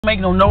Make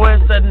no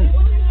noise, sudden.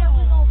 Why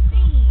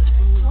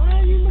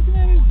are you looking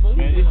at his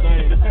booty?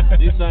 Man,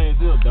 these things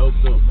still dope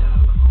too.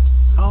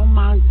 Oh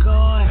my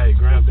God. Hey,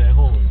 grab that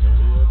horn,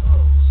 man.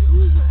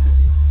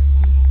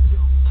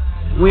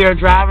 We are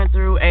driving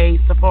through a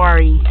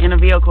safari in a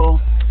vehicle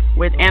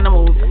with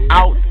animals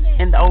out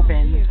in the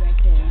open.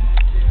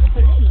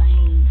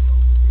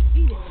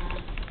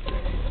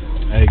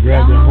 Hey,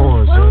 grab that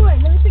horn, son.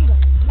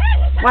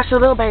 Watch the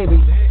little baby.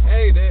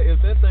 Hey,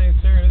 if that thing's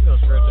turning, it's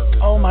gonna stretch up.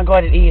 Oh my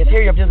God, it is.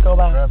 Hurry up, just go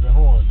by. Grab the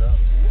horn, dog.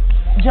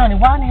 Johnny,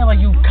 why in the hell are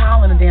you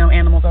calling the damn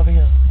animals over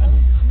here?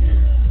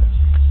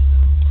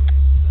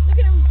 Look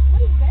at him.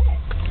 What is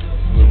that?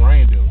 The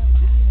reindeer.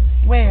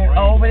 Where?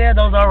 Oh, over there.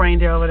 Those are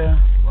reindeer over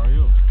there. Right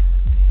here.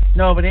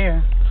 No, over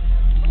there.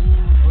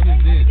 What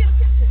is this? You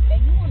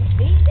want to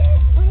feed that?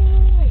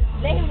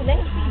 Let him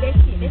feed that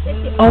shit. That's that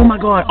shit. Oh my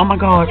God. Oh my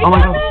God. Oh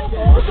my God.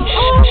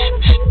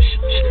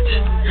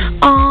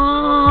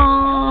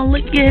 Oh,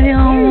 look at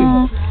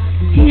him.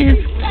 He is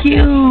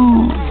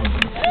cute.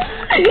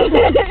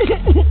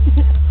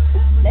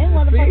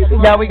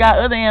 Yeah, we got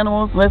other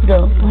animals. Let's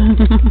go.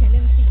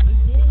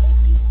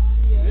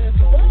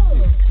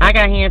 I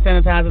got hand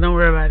sanitizer. Don't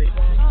worry about it.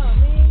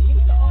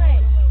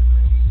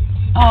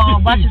 Oh,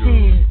 watch his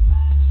head.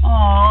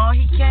 Oh,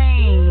 he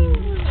came.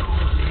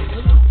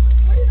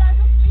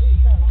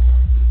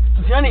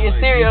 Johnny is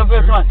serious up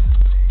here. Come on.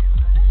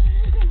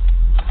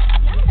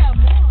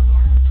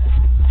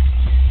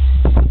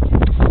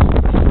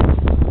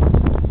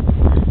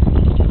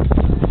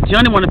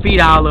 Johnny want to feed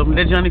all of them.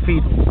 Let Johnny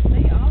feed them.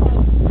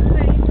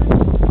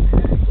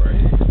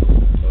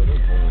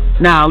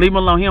 Nah, leave him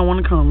alone. He don't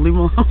want to come. Leave him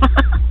alone.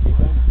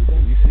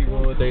 You see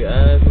one with their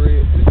eyes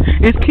red?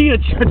 It's Kia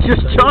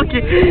just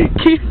chunking.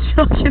 Kia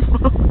chunking.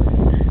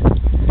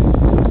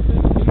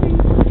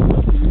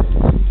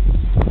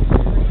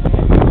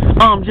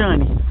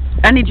 Johnny,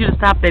 I need you to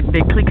stop that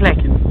click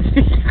clacking.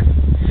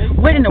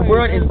 What in the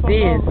world is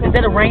this? Is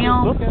that a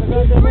ram?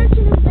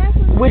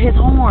 With his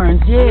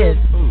horns, yes.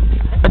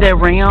 Are that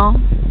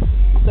ram?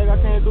 You think I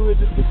can't do it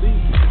just to see?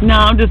 No,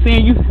 I'm just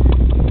saying you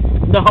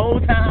the whole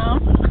time.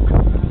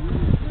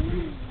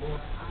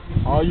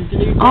 All you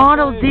can eat. All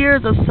those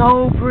deers are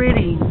so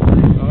pretty.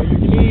 All you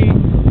can eat.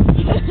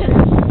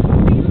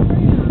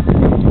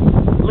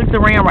 Look at the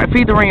ram right.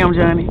 Feed the ram,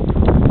 Johnny.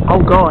 Oh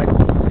God.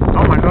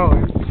 Oh my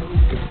God.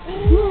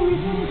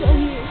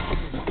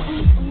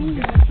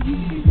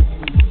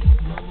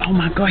 Oh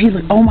my God. He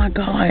look. Oh my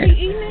God.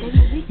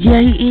 Yeah,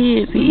 he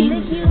is. He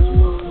is.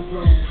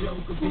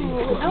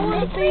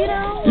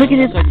 Look at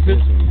his.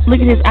 Look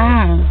at his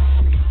eyes.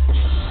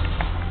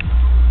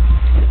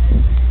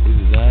 Is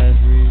his eyes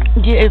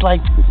red? Yeah, it's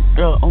like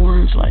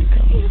orange, like.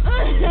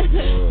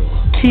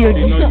 You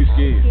know you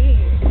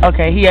scared.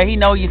 Okay, yeah, he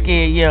know you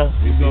scared, yeah.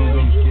 He's gonna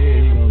be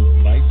scared. He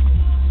gonna bite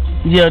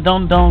you. Yeah,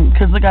 don't,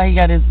 cause look how he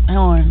got his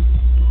horn.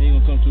 He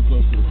ain't gonna come too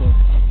close to the car.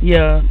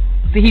 Yeah,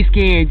 see, he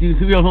scared you.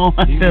 You don't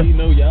want He to.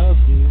 know y'all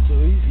scared, so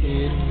he's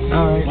scared.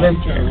 All right, let's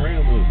try to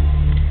ram us.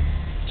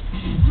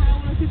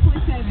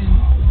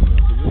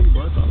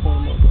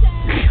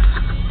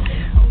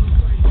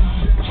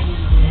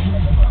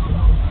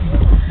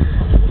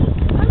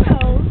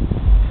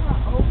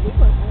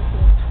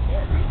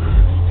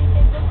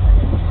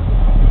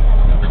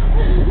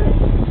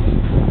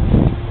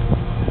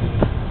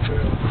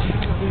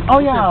 Oh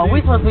yeah,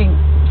 we supposed to be.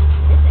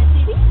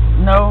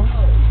 No,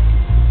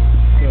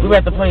 we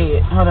have to play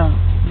it. Hold on.